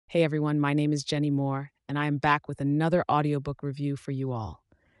Hey everyone, my name is Jenny Moore, and I am back with another audiobook review for you all.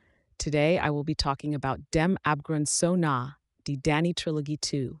 Today I will be talking about Dem Abgrund so nah, die Danny-Trilogie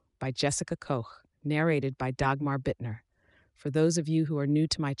 2 by Jessica Koch, narrated by Dagmar Bittner. For those of you who are new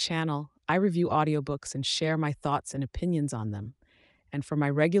to my channel, I review audiobooks and share my thoughts and opinions on them. And for my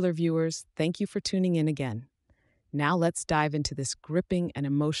regular viewers, thank you for tuning in again. Now let's dive into this gripping and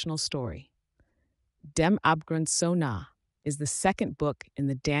emotional story. Dem Abgrund so nah is the second book in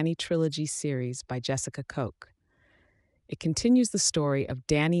the Danny-Trilogie series by Jessica Koch. It continues the story of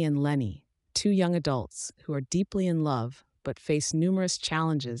Danny and Lenny, two young adults who are deeply in love but face numerous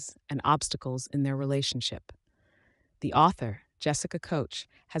challenges and obstacles in their relationship. The author, Jessica Koch,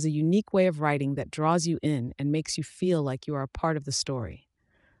 has a unique way of writing that draws you in and makes you feel like you are a part of the story.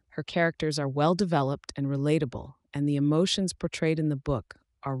 Her characters are well developed and relatable, and the emotions portrayed in the book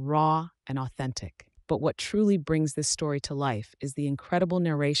are raw and authentic. But what truly brings this story to life is the incredible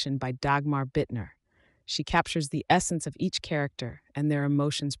narration by Dagmar Bittner. She captures the essence of each character and their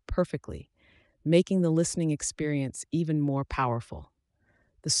emotions perfectly, making the listening experience even more powerful.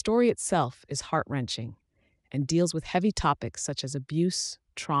 The story itself is heart-wrenching and deals with heavy topics such as abuse,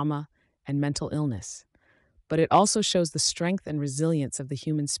 trauma, and mental illness. But it also shows the strength and resilience of the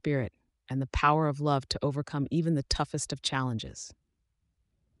human spirit and the power of love to overcome even the toughest of challenges.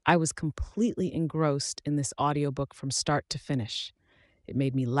 I was completely engrossed in this audiobook from start to finish. It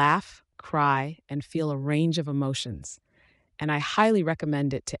made me laugh, cry, and feel a range of emotions, and I highly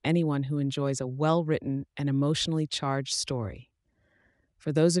recommend it to anyone who enjoys a well-written and emotionally charged story.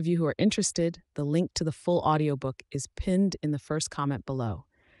 For those of you who are interested, the link to the full audiobook is pinned in the first comment below.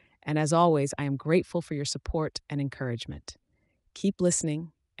 And as always, I am grateful for your support and encouragement. Keep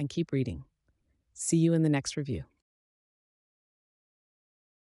listening and keep reading. See you in the next review.